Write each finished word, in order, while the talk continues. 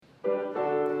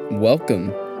Welcome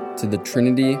to the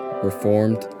Trinity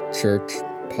Reformed Church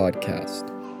podcast.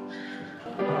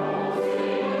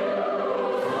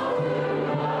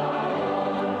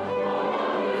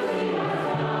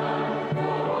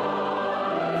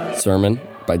 Sermon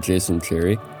by Jason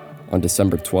Cherry on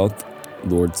December 12th,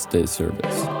 Lord's Day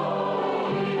service.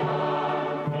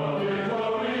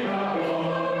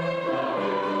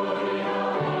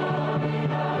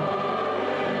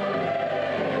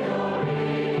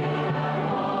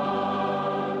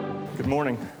 Good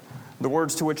morning. The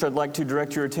words to which I'd like to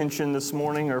direct your attention this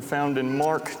morning are found in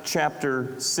Mark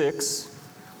chapter 6.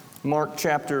 Mark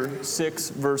chapter 6,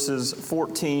 verses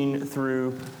 14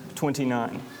 through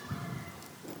 29.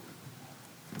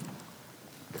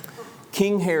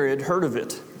 King Herod heard of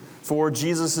it, for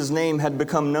Jesus' name had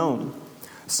become known.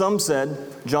 Some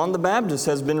said, John the Baptist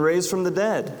has been raised from the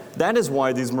dead. That is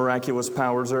why these miraculous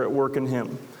powers are at work in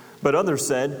him. But others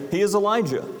said, he is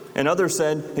Elijah. And others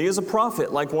said, he is a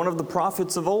prophet, like one of the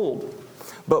prophets of old.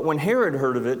 But when Herod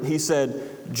heard of it, he said,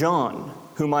 John,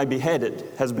 whom I beheaded,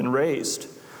 has been raised.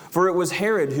 For it was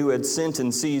Herod who had sent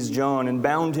and seized John and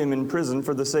bound him in prison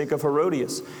for the sake of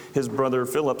Herodias, his brother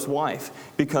Philip's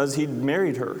wife, because he'd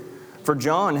married her. For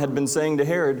John had been saying to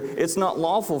Herod, it's not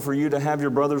lawful for you to have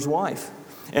your brother's wife.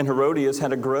 And Herodias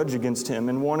had a grudge against him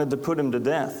and wanted to put him to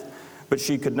death. But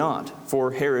she could not,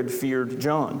 for Herod feared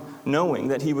John, knowing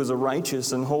that he was a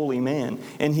righteous and holy man,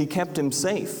 and he kept him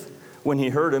safe. When he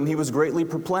heard him, he was greatly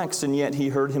perplexed, and yet he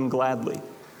heard him gladly.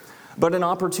 But an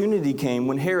opportunity came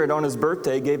when Herod on his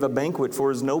birthday gave a banquet for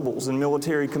his nobles and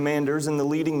military commanders and the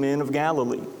leading men of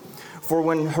Galilee. For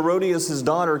when Herodias'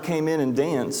 daughter came in and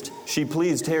danced, she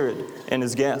pleased Herod and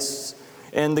his guests.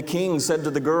 And the king said to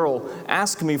the girl,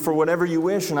 ask me for whatever you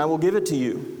wish, and I will give it to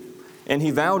you. And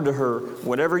he vowed to her,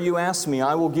 whatever you ask me,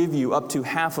 I will give you up to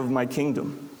half of my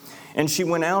kingdom. And she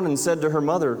went out and said to her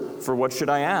mother, for what should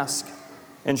I ask?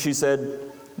 And she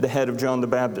said, the head of John the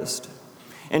Baptist.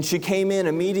 And she came in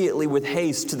immediately with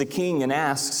haste to the king and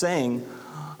asked, saying,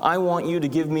 I want you to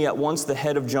give me at once the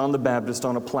head of John the Baptist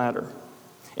on a platter.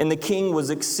 And the king was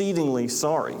exceedingly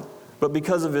sorry, but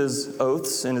because of his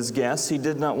oaths and his guests, he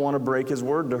did not want to break his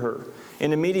word to her.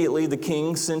 And immediately the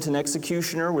king sent an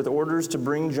executioner with orders to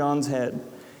bring John's head.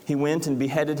 He went and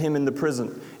beheaded him in the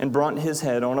prison and brought his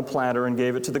head on a platter and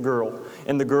gave it to the girl,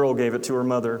 and the girl gave it to her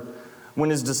mother.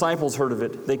 When his disciples heard of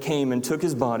it, they came and took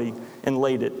his body and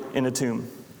laid it in a tomb.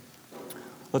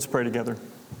 Let's pray together.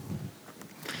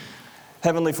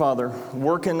 Heavenly Father,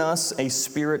 work in us a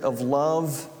spirit of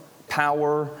love,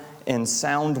 power, and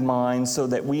sound mind so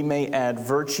that we may add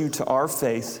virtue to our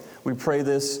faith. We pray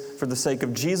this for the sake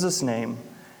of Jesus' name.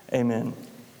 Amen.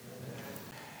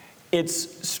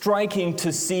 It's striking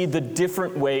to see the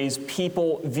different ways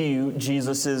people view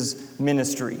Jesus'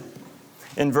 ministry.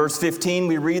 In verse 15,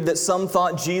 we read that some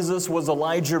thought Jesus was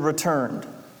Elijah returned.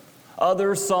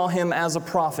 Others saw him as a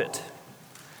prophet.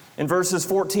 In verses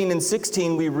 14 and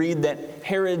 16, we read that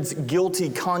Herod's guilty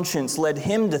conscience led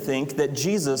him to think that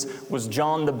Jesus was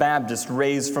John the Baptist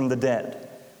raised from the dead.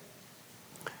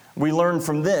 We learn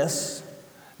from this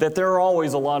that there are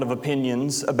always a lot of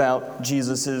opinions about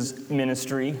Jesus'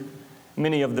 ministry,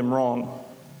 many of them wrong.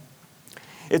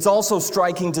 It's also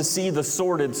striking to see the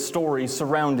sordid story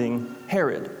surrounding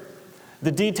Herod.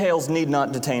 The details need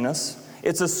not detain us.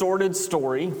 It's a sordid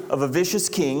story of a vicious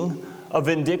king, a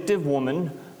vindictive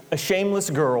woman, a shameless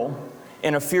girl,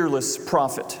 and a fearless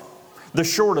prophet. The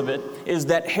short of it is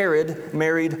that Herod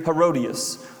married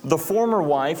Herodias, the former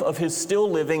wife of his still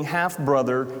living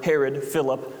half-brother Herod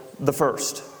Philip I.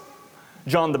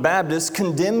 John the Baptist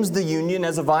condemns the union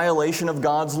as a violation of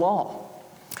God's law.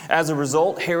 As a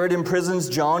result, Herod imprisons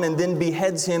John and then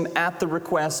beheads him at the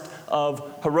request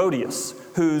of Herodias,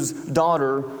 whose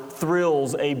daughter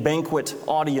thrills a banquet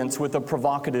audience with a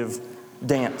provocative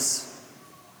dance.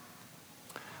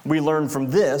 We learn from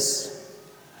this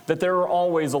that there are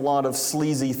always a lot of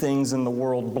sleazy things in the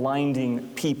world blinding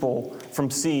people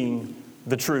from seeing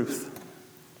the truth.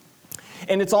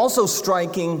 And it's also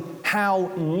striking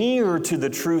how near to the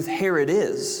truth Herod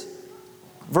is.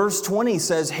 Verse 20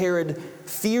 says Herod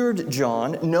feared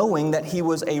John, knowing that he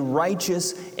was a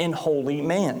righteous and holy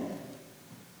man.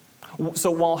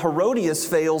 So while Herodias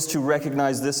fails to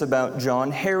recognize this about John,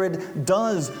 Herod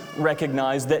does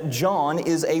recognize that John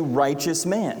is a righteous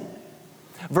man.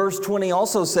 Verse 20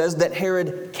 also says that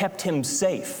Herod kept him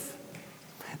safe.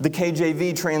 The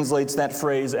KJV translates that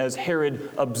phrase as Herod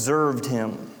observed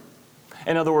him.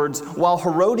 In other words, while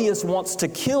Herodias wants to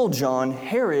kill John,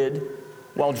 Herod,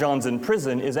 while John's in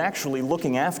prison, is actually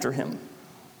looking after him.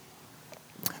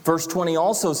 Verse 20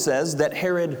 also says that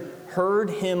Herod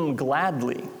heard him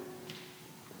gladly.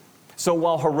 So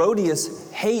while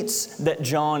Herodias hates that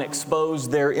John exposed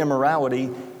their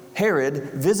immorality, Herod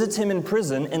visits him in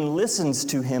prison and listens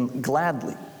to him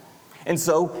gladly. And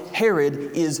so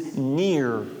Herod is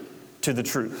near to the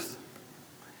truth.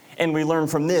 And we learn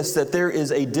from this that there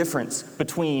is a difference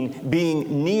between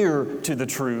being near to the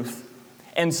truth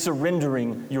and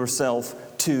surrendering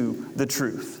yourself to the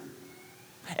truth.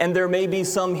 And there may be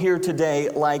some here today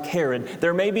like Herod.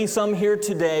 There may be some here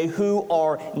today who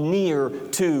are near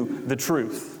to the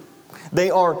truth.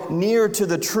 They are near to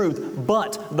the truth,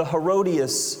 but the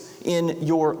Herodias in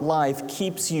your life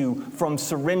keeps you from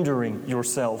surrendering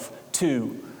yourself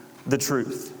to the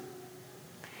truth.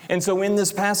 And so in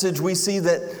this passage, we see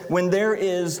that when there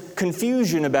is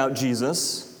confusion about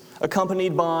Jesus,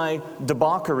 accompanied by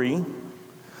debauchery,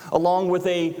 along with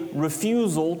a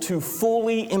refusal to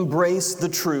fully embrace the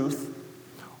truth,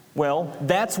 well,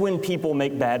 that's when people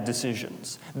make bad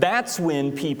decisions. That's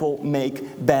when people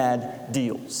make bad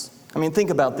deals. I mean, think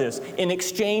about this. In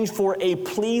exchange for a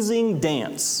pleasing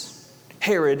dance,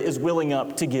 Herod is willing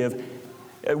to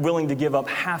give up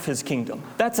half his kingdom.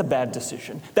 That's a bad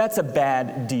decision. That's a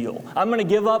bad deal. I'm going to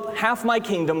give up half my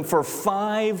kingdom for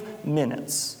 5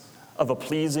 minutes of a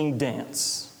pleasing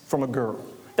dance from a girl.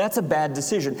 That's a bad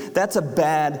decision. That's a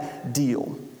bad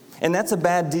deal. And that's a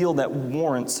bad deal that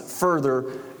warrants further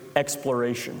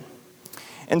exploration.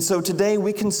 And so today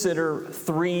we consider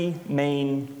 3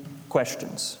 main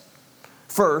questions.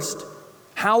 First,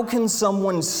 how can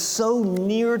someone so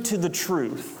near to the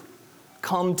truth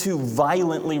come to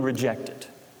violently reject it?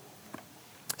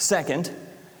 Second,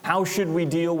 how should we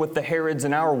deal with the Herods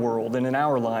in our world and in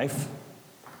our life?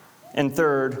 And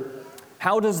third,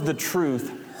 how does the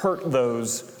truth hurt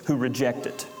those who reject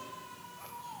it?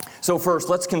 So first,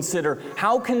 let's consider,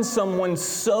 how can someone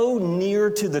so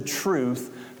near to the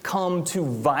truth come to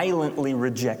violently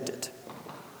reject it?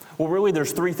 Well, really,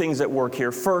 there's 3 things at work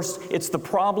here. First, it's the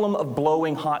problem of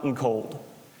blowing hot and cold.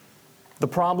 The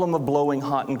problem of blowing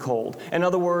hot and cold. In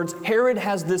other words, Herod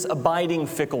has this abiding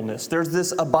fickleness. There's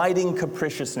this abiding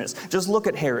capriciousness. Just look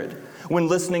at Herod. When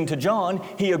listening to John,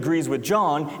 he agrees with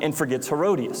John and forgets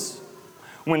Herodias.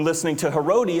 When listening to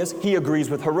Herodias, he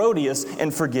agrees with Herodias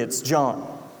and forgets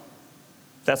John.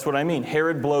 That's what I mean.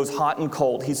 Herod blows hot and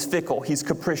cold. He's fickle. He's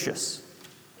capricious.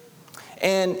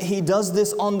 And he does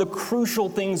this on the crucial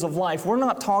things of life. We're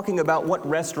not talking about what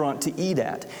restaurant to eat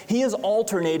at. He is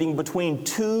alternating between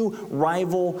 2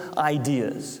 rival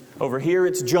ideas. Over here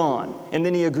it's John, and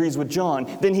then he agrees with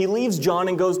John. Then he leaves John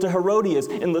and goes to Herodias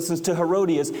and listens to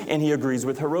Herodias, and he agrees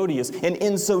with Herodias. And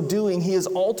in so doing, he is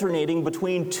alternating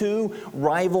between 2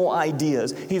 rival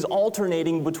ideas. He's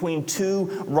alternating between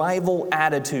 2 rival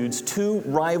attitudes, 2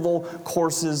 rival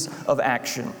courses of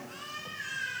action.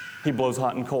 He blows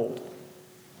hot and cold.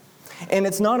 And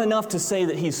it's not enough to say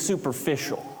that he's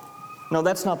superficial. No,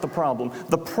 that's not the problem.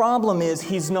 The problem is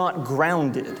he's not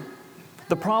grounded.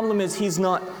 The problem is he's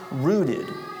not rooted.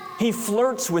 He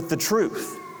flirts with the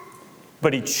truth,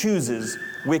 but he chooses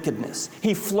wickedness.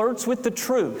 He flirts with the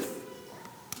truth,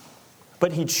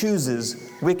 but he chooses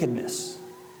wickedness.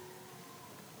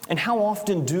 And how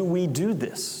often do we do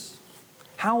this?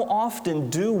 How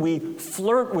often do we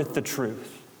flirt with the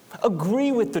truth?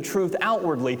 Agree with the truth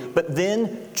outwardly, but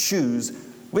then choose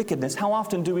wickedness. How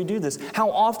often do we do this? How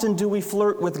often do we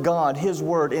flirt with God, His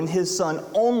Word, and His Son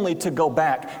only to go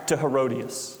back to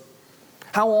Herodias?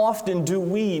 How often do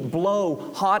we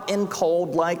blow hot and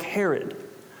cold like Herod,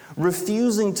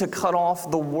 refusing to cut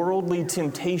off the worldly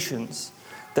temptations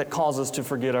that cause us to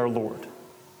forget our Lord?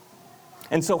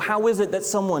 And so how is it that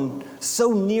someone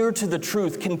so near to the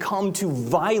truth can come to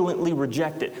violently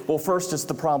reject it? Well, first, it's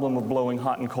the problem of blowing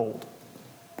hot and cold.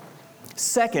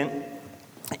 Second,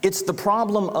 it's the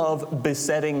problem of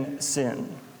besetting sin.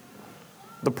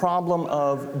 The problem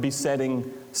of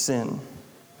besetting sin.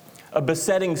 A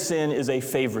besetting sin is a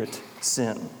favorite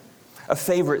sin. A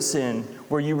favorite sin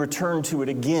where you return to it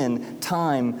again,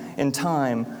 time and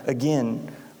time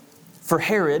again. For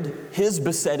Herod, his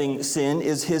besetting sin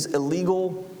is his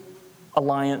illegal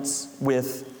alliance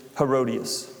with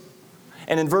Herodias.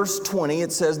 And in verse 20,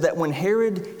 it says that when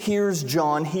Herod hears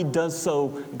John, he does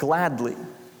so gladly.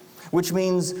 Which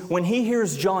means when he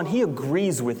hears John, he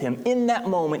agrees with him. In that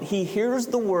moment, he hears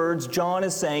the words John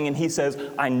is saying, and he says,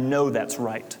 I know that's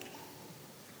right.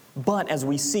 But as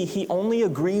we see, he only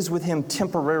agrees with him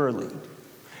temporarily.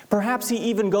 Perhaps he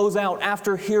even goes out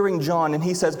after hearing John and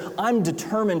he says, I'm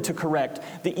determined to correct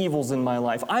the evils in my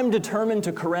life. I'm determined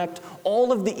to correct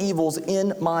all of the evils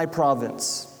in my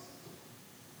province.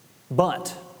 But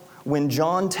when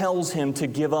John tells him to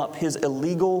give up his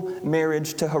illegal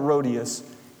marriage to Herodias,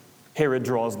 Herod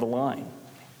draws the line.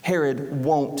 Herod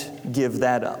won't give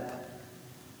that up.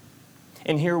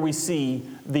 And here we see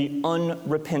the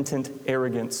unrepentant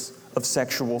arrogance of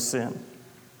sexual sin.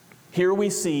 Here we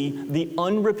see the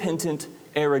unrepentant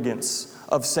arrogance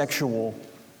of sexual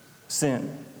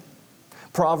sin.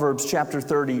 Proverbs chapter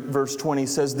 30, verse 20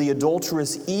 says, "The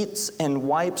adulteress eats and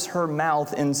wipes her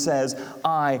mouth and says,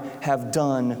 'I have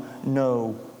done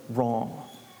no wrong.'"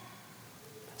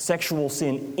 Sexual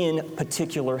sin in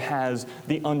particular has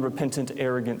the unrepentant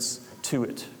arrogance to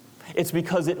it. It's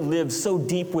because it lives so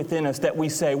deep within us that we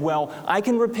say, well, I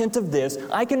can repent of this,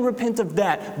 I can repent of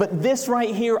that, but this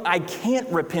right here I can't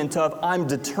repent of. I'm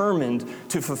determined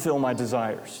to fulfill my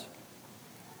desires.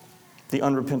 The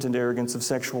unrepentant arrogance of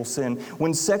sexual sin.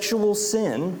 When sexual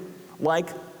sin, like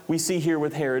we see here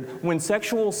with Herod, when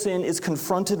sexual sin is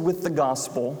confronted with the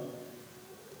gospel,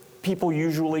 people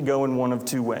usually go in one of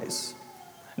two ways.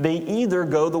 They either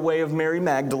go the way of Mary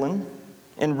Magdalene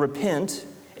and repent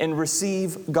and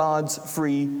receive God's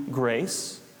free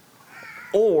grace,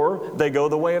 or they go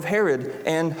the way of Herod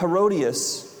and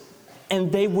Herodias,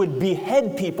 and they would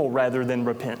behead people rather than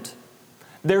repent.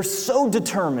 They're so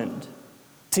determined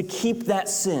to keep that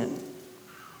sin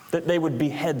that they would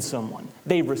behead someone.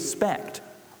 They respect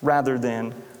rather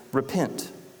than repent.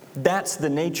 That's the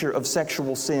nature of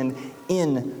sexual sin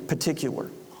in particular.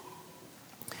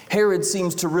 Herod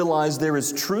seems to realize there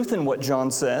is truth in what John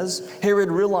says.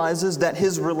 Herod realizes that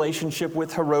his relationship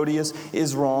with Herodias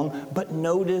is wrong, but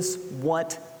notice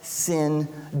what sin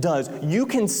does. You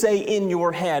can say in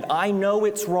your head, I know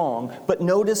it's wrong, but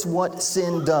notice what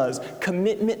sin does.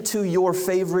 Commitment to your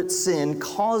favorite sin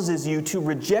causes you to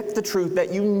reject the truth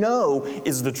that you know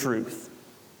is the truth,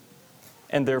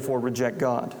 and therefore reject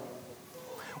God.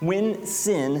 When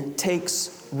sin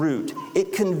takes root,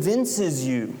 it convinces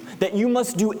you that you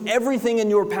must do everything in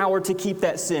your power to keep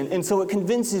that sin. And so it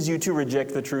convinces you to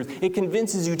reject the truth. It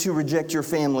convinces you to reject your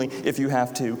family if you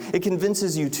have to. It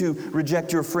convinces you to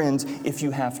reject your friends if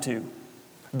you have to.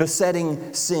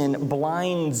 Besetting sin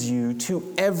blinds you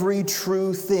to every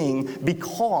true thing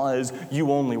because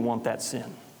you only want that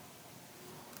sin.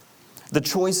 The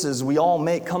choices we all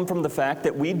make come from the fact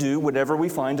that we do whatever we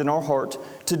find in our heart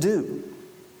to do.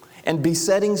 And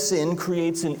besetting sin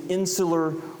creates an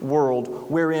insular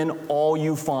world wherein all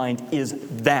you find is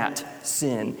that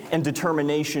sin and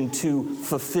determination to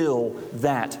fulfill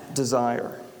that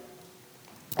desire.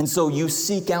 And so you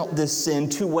seek out this sin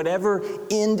to whatever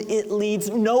end it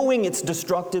leads, knowing it's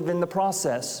destructive in the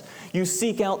process. You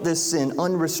seek out this sin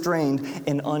unrestrained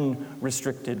and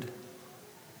unrestricted.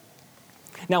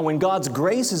 Now, when God's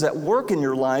grace is at work in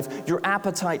your life, your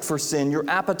appetite for sin, your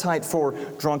appetite for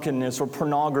drunkenness or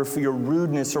pornography or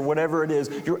rudeness or whatever it is,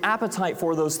 your appetite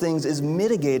for those things is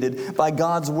mitigated by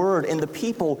God's word and the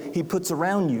people He puts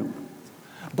around you.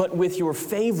 But with your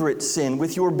favorite sin,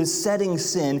 with your besetting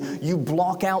sin, you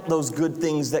block out those good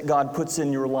things that God puts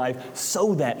in your life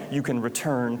so that you can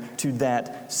return to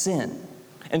that sin.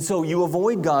 And so you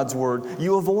avoid God's word,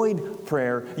 you avoid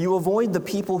prayer, you avoid the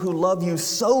people who love you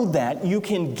so that you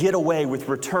can get away with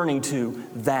returning to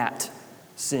that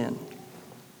sin.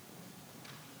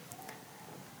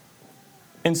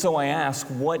 And so I ask,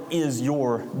 what is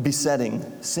your besetting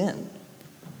sin?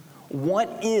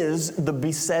 What is the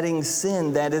besetting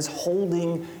sin that is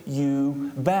holding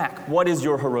you back? What is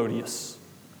your Herodias?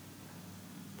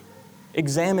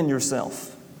 Examine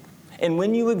yourself. And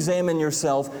when you examine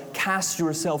yourself, cast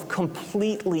yourself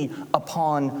completely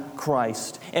upon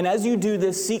Christ. And as you do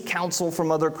this, seek counsel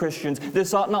from other Christians.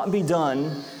 This ought not be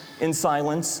done in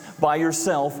silence by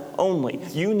yourself only.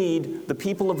 You need the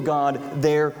people of God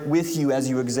there with you as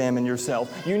you examine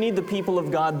yourself. You need the people of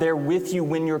God there with you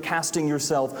when you're casting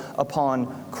yourself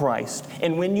upon Christ.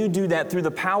 And when you do that through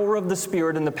the power of the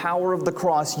Spirit and the power of the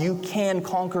cross, you can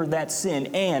conquer that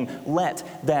sin and let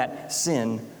that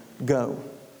sin go.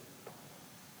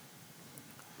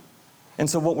 And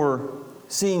so what we're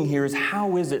seeing here is,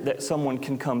 how is it that someone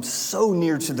can come so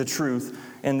near to the truth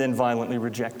and then violently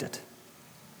reject it?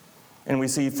 And we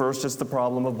see first it's the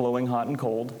problem of blowing hot and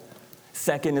cold.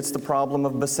 Second, it's the problem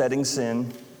of besetting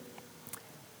sin.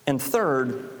 And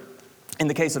third, in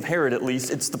the case of Herod at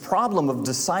least, it's the problem of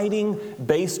deciding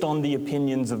based on the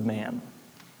opinions of man.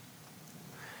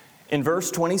 In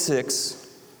verse 26,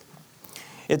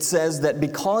 it says that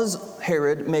because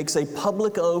Herod makes a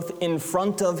public oath in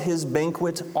front of his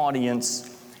banquet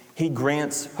audience, he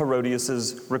grants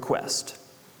Herodias' request.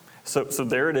 So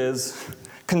there it is.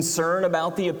 Concern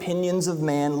about the opinions of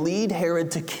man lead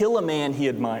Herod to kill a man he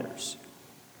admires.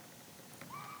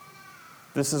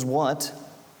 This is what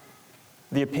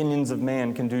the opinions of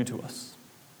man can do to us.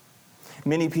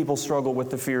 Many people struggle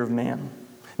with the fear of man.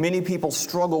 Many people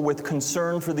struggle with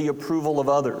concern for the approval of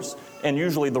others, and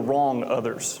usually the wrong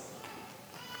others.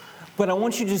 But I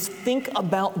want you to just think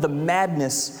about the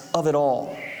madness of it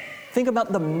all. Think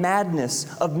about the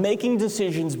madness of making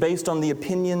decisions based on the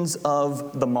opinions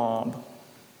of the mob.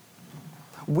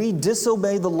 We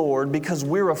disobey the Lord because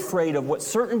we're afraid of what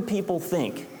certain people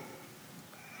think,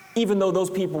 even though those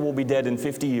people will be dead in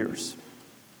 50 years.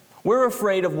 We're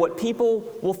afraid of what people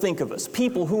will think of us.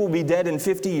 People who will be dead in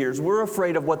 50 years, we're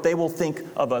afraid of what they will think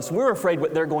of us. We're afraid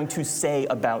what they're going to say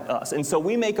about us. And so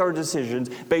we make our decisions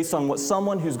based on what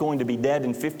someone who's going to be dead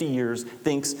in 50 years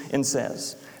thinks and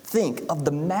says. Think of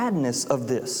the madness of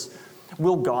this.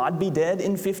 Will God be dead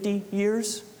in 50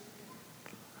 years?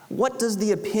 What does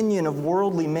the opinion of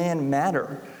worldly man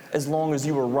matter as long as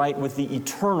you are right with the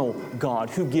eternal God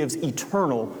who gives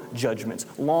eternal judgments,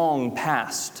 long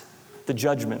past the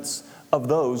judgments of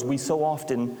those we so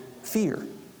often fear?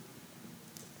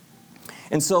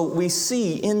 And so we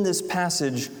see in this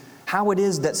passage how it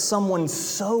is that someone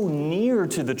so near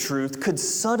to the truth could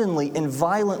suddenly and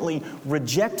violently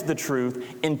reject the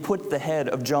truth and put the head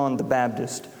of John the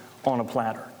Baptist on a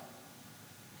platter.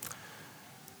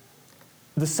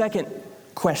 The second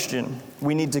question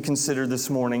we need to consider this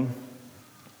morning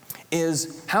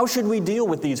is, how should we deal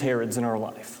with these Herods in our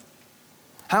life?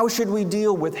 How should we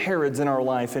deal with Herods in our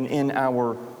life and in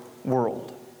our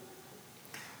world?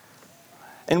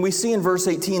 And we see in verse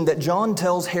 18 that John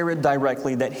tells Herod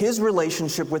directly that his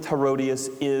relationship with Herodias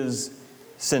is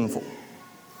sinful.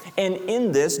 And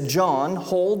in this, John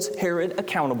holds Herod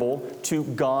accountable to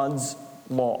God's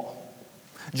law.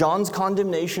 John's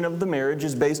condemnation of the marriage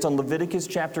is based on Leviticus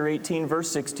chapter 18,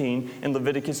 verse 16, and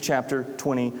Leviticus chapter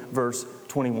 20, verse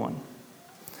 21.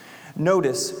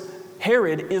 Notice,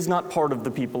 Herod is not part of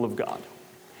the people of God.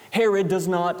 Herod does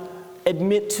not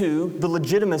admit to the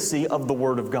legitimacy of the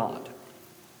Word of God.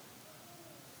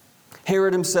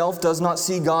 Herod himself does not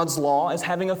see God's law as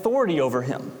having authority over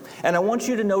him. And I want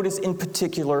you to notice in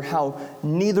particular how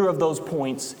neither of those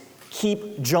points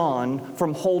keep John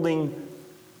from holding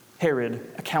Herod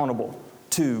accountable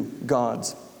to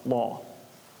God's law.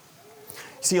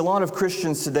 See, a lot of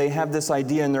Christians today have this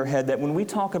idea in their head that when we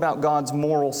talk about God's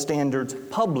moral standards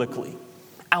publicly,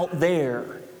 out there,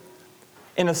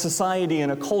 in a society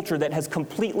and a culture that has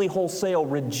completely wholesale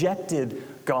rejected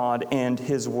God and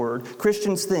His Word,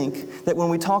 Christians think that when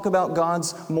we talk about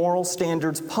God's moral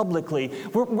standards publicly,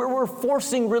 we're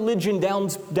forcing religion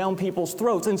down people's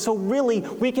throats. And so really,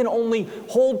 we can only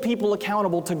hold people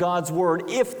accountable to God's Word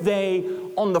if they,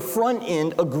 on the front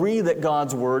end, agree that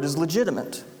God's Word is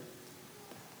legitimate.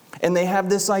 And they have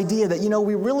this idea that,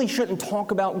 we really shouldn't talk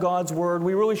about God's Word.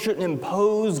 We really shouldn't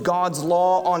impose God's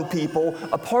law on people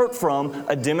apart from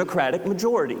a democratic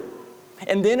majority.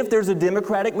 And then if there's a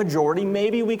democratic majority,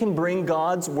 maybe we can bring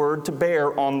God's Word to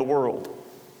bear on the world.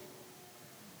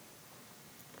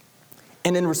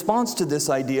 And in response to this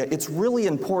idea, it's really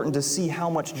important to see how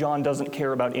much John doesn't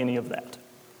care about any of that.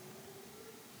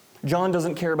 John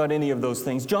doesn't care about any of those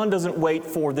things. John doesn't wait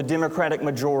for the Democratic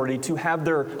majority to have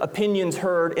their opinions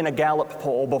heard in a Gallup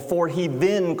poll before he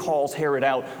then calls Herod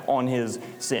out on his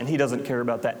sin. He doesn't care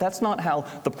about that. That's not how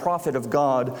the prophet of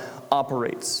God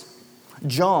operates.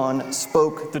 John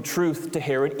spoke the truth to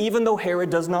Herod, even though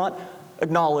Herod does not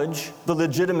acknowledge the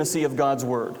legitimacy of God's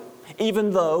word.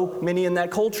 Even though many in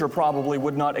that culture probably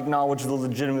would not acknowledge the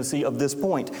legitimacy of this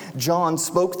point. John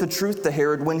spoke the truth to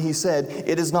Herod when he said,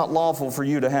 "It is not lawful for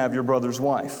you to have your brother's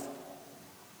wife."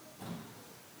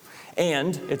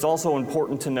 And it's also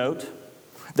important to note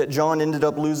that John ended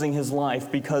up losing his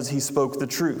life because he spoke the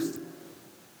truth.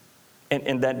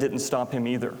 And that didn't stop him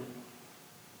either.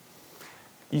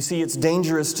 You see, it's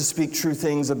dangerous to speak true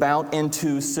things about and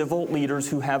to civil leaders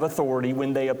who have authority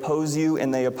when they oppose you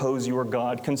and they oppose your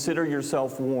God. Consider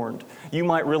yourself warned. You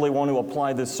might really want to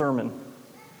apply this sermon.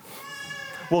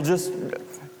 Well,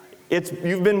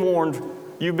 you've been warned.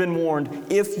 You've been warned.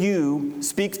 If you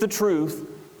speak the truth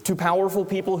to powerful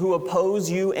people who oppose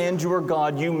you and your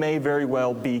God, you may very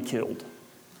well be killed.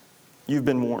 You've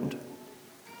been warned.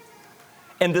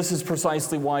 And this is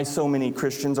precisely why so many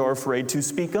Christians are afraid to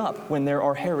speak up when there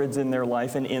are Herods in their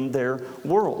life and in their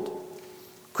world.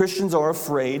 Christians are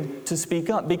afraid to speak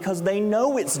up because they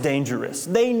know it's dangerous.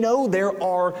 They know there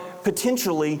are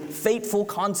potentially fateful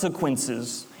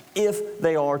consequences if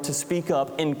they are to speak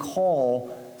up and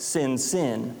call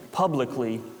sin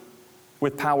publicly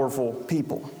with powerful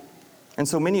people. And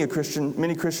so many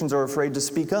Christians are afraid to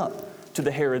speak up to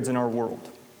the Herods in our world.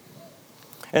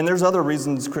 And there's other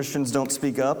reasons Christians don't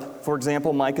speak up. For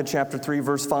example, Micah chapter 3,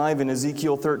 verse 5 and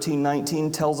Ezekiel 13:19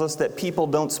 tells us that people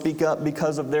don't speak up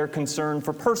because of their concern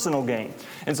for personal gain.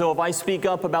 And so if I speak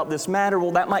up about this matter,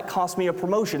 well, that might cost me a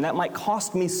promotion. That might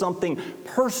cost me something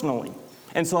personally.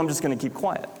 And so I'm just going to keep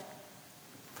quiet.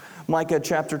 Micah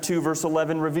chapter 2, verse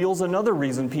 11 reveals another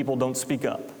reason people don't speak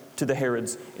up to the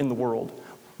Herods in the world.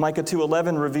 Micah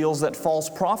 2:11 reveals that false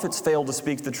prophets fail to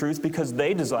speak the truth because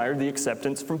they desire the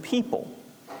acceptance from people.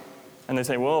 And they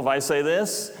say, well, if I say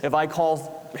this, if I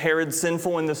call Herod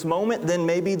sinful in this moment, then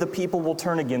maybe the people will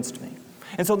turn against me.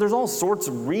 And so there's all sorts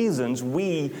of reasons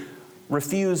we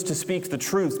refuse to speak the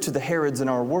truth to the Herods in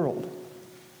our world.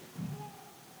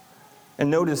 And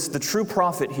notice the true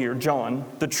prophet here, John,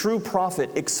 the true prophet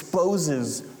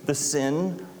exposes the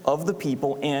sin of the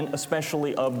people and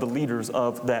especially of the leaders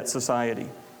of that society.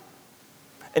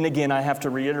 And again, I have to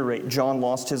reiterate, John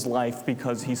lost his life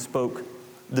because he spoke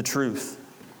the truth.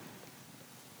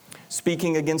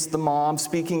 Speaking against the mob,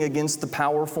 speaking against the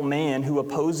powerful man who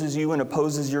opposes you and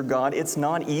opposes your God, it's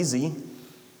not easy.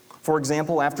 For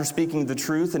example, after speaking the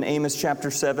truth in Amos chapter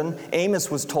 7,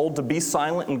 Amos was told to be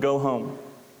silent and go home.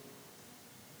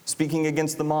 Speaking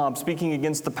against the mob, speaking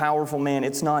against the powerful man,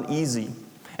 it's not easy.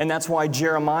 And that's why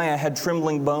Jeremiah had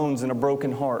trembling bones and a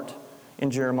broken heart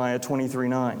in Jeremiah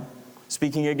 23:9.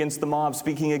 Speaking against the mob,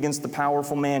 speaking against the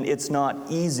powerful man, it's not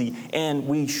easy. And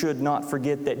we should not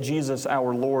forget that Jesus,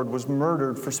 our Lord, was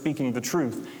murdered for speaking the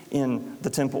truth in the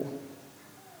temple.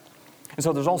 And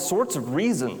so there's all sorts of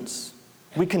reasons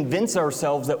we convince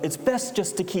ourselves that it's best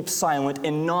just to keep silent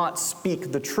and not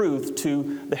speak the truth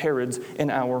to the Herods in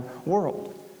our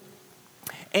world.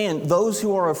 And those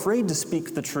who are afraid to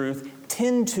speak the truth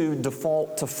tend to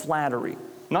default to flattery.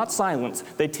 Not silence.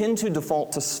 They tend to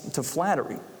default to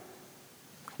flattery.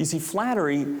 You see,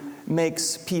 flattery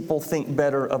makes people think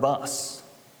better of us.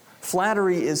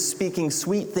 Flattery is speaking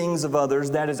sweet things of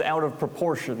others that is out of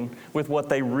proportion with what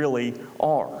they really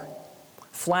are.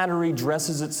 Flattery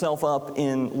dresses itself up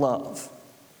in love.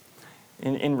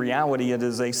 In reality, it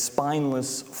is a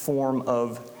spineless form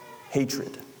of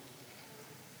hatred.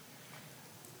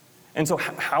 And so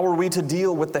how are we to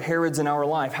deal with the Herods in our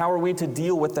life? How are we to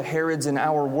deal with the Herods in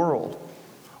our world?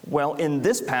 Well, in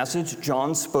this passage,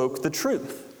 John spoke the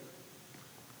truth.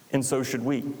 And so should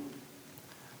we.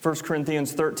 1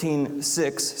 Corinthians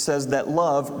 13:6 says that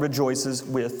love rejoices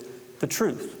with the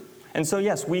truth. And so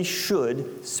yes, we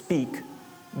should speak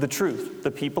the truth.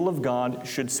 The people of God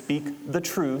should speak the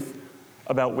truth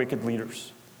about wicked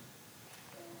leaders.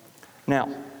 Now,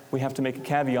 we have to make a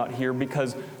caveat here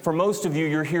because for most of you,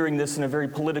 you're hearing this in a very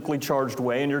politically charged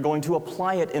way and you're going to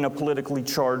apply it in a politically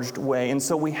charged way. And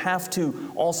so we have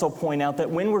to also point out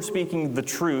that when we're speaking the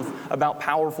truth about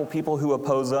powerful people who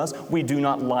oppose us, we do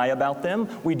not lie about them,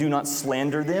 we do not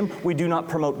slander them, we do not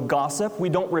promote gossip, we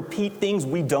don't repeat things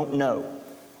we don't know.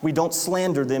 We don't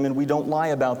slander them and we don't lie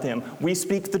about them. We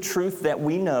speak the truth that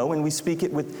we know and we speak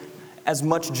it with as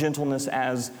much gentleness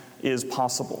as is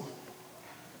possible.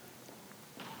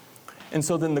 And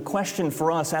so then the question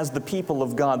for us as the people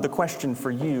of God, the question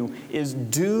for you is,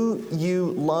 do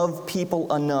you love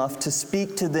people enough to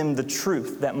speak to them the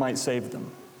truth that might save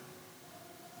them?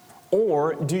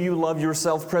 Or do you love your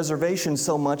self-preservation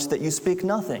so much that you speak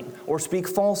nothing, or speak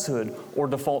falsehood, or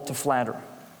default to flattery?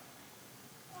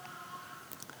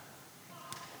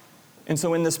 And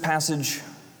so in this passage,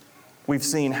 we've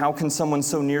seen how can someone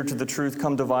so near to the truth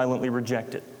come to violently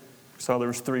reject it? So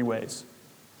there's 3 ways.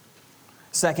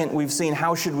 Second, we've seen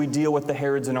how should we deal with the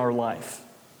Herods in our life.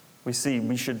 We see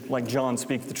we should, like John,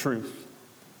 speak the truth.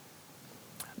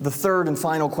 The third and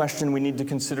final question we need to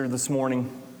consider this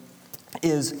morning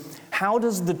is, how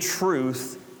does the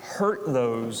truth hurt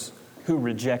those who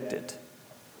reject it?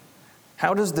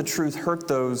 How does the truth hurt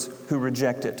those who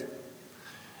reject it?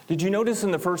 Did you notice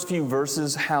in the first few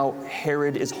verses how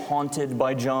Herod is haunted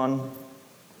by John?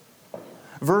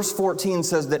 Verse 14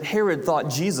 says that Herod thought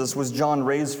Jesus was John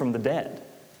raised from the dead.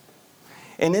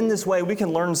 And in this way, we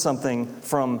can learn something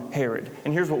from Herod.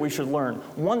 And here's what we should learn.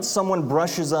 Once someone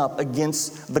brushes up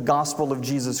against the gospel of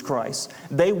Jesus Christ,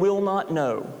 they will not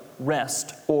know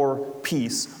rest or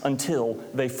peace until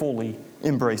they fully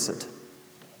embrace it.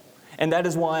 And that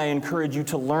is why I encourage you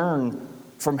to learn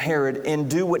from Herod and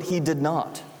do what he did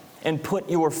not, and put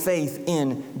your faith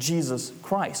in Jesus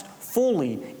Christ.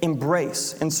 Fully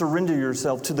embrace and surrender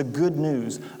yourself to the good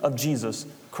news of Jesus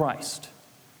Christ.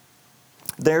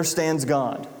 There stands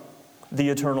God, the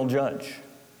eternal judge.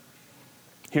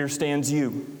 Here stands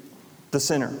you, the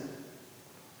sinner.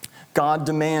 God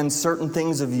demands certain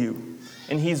things of you,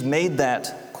 and He's made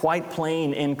that quite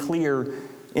plain and clear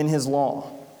in His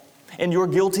law. And your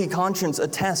guilty conscience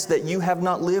attests that you have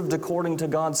not lived according to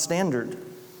God's standard.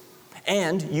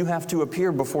 And you have to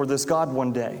appear before this God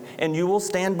one day, and you will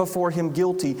stand before Him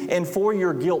guilty, and for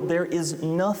your guilt there is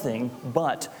nothing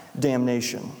but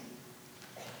damnation.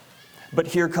 But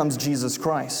here comes Jesus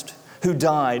Christ, who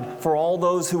died for all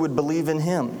those who would believe in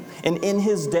him. And in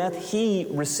his death, he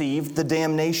received the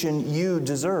damnation you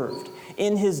deserved.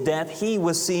 In his death, he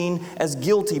was seen as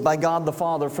guilty by God the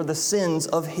Father for the sins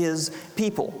of his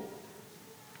people.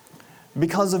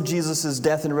 Because of Jesus'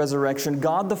 death and resurrection,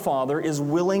 God the Father is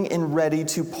willing and ready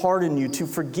to pardon you, to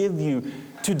forgive you,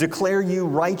 to declare you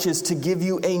righteous, to give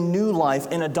you a new life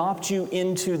and adopt you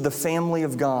into the family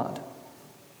of God.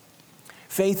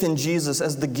 Faith in Jesus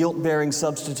as the guilt-bearing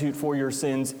substitute for your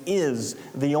sins is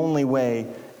the only way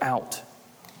out.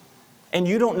 And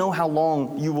you don't know how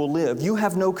long you will live. You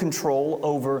have no control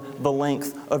over the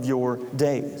length of your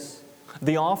days.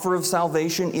 The offer of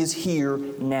salvation is here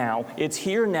now. It's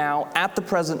here now at the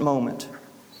present moment.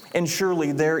 And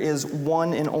surely there is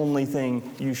one and only thing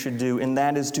you should do, and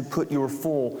that is to put your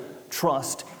full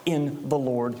trust in the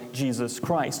Lord Jesus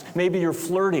Christ. Maybe you're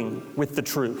flirting with the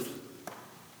truth,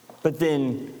 but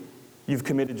then you've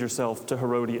committed yourself to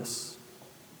Herodias.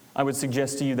 I would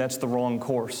suggest to you that's the wrong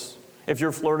course. If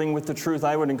you're flirting with the truth,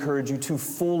 I would encourage you to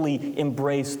fully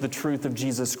embrace the truth of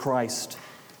Jesus Christ.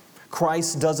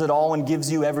 Christ does it all and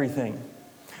gives you everything.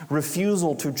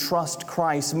 Refusal to trust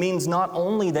Christ means not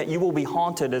only that you will be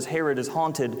haunted as Herod is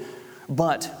haunted,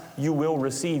 but you will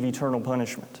receive eternal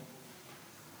punishment.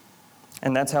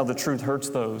 And that's how the truth hurts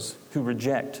those who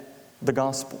reject the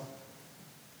gospel.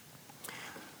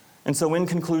 And so in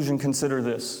conclusion, consider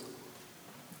this.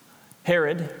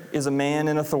 Herod is a man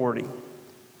in authority.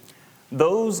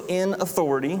 Those in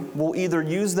authority will either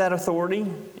use that authority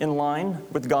in line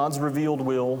with God's revealed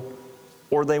will,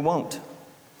 or they won't.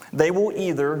 They will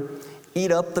either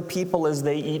eat up the people as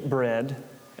they eat bread,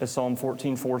 as Psalm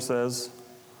 14:4 says,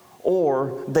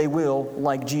 or they will,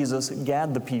 like Jesus,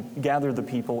 gather the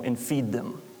people and feed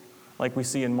them, like we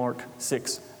see in Mark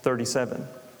 6:37.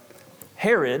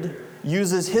 Herod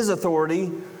uses his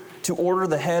authority to order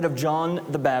the head of John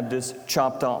the Baptist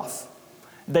chopped off.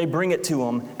 They bring it to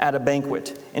him at a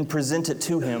banquet and present it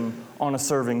to him on a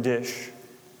serving dish.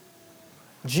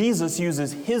 Jesus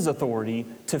uses his authority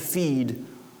to feed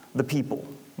the people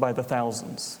by the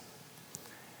thousands.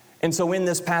 And so in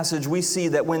this passage, we see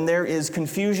that when there is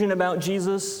confusion about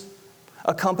Jesus,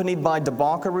 accompanied by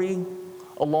debauchery,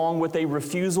 along with a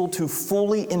refusal to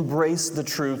fully embrace the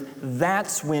truth,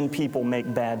 that's when people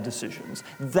make bad decisions.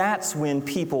 That's when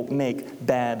people make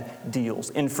bad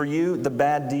deals. And for you, the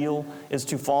bad deal is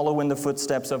to follow in the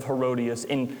footsteps of Herodias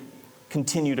and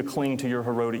continue to cling to your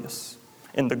Herodias.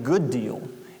 And the good deal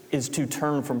is to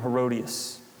turn from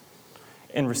Herodias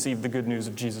and receive the good news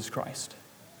of Jesus Christ.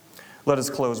 Let us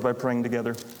close by praying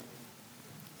together.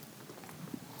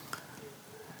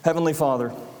 Heavenly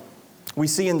Father, we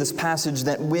see in this passage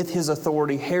that with his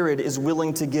authority, Herod is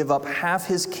willing to give up half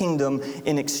his kingdom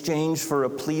in exchange for a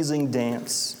pleasing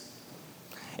dance.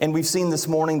 And we've seen this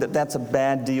morning that that's a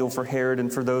bad deal for Herod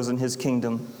and for those in his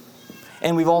kingdom.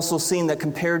 And we've also seen that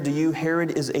compared to you,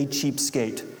 Herod is a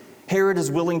cheapskate. Herod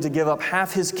is willing to give up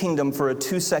half his kingdom for a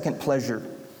 2-second pleasure.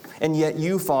 And yet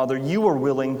you, Father, you are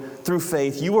willing, through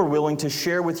faith, you are willing to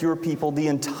share with your people the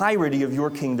entirety of your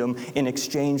kingdom in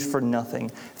exchange for nothing.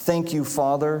 Thank you,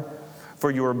 Father,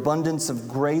 for your abundance of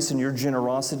grace and your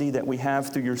generosity that we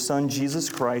have through your Son, Jesus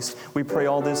Christ. We pray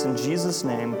all this in Jesus'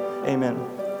 name. Amen.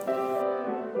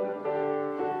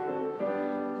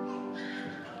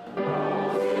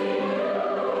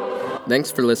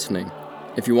 Thanks for listening.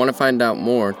 If you want to find out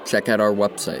more, check out our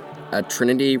website at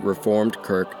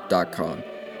trinityreformedkirk.com.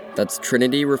 That's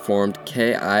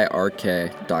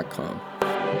trinityreformedkirk.com.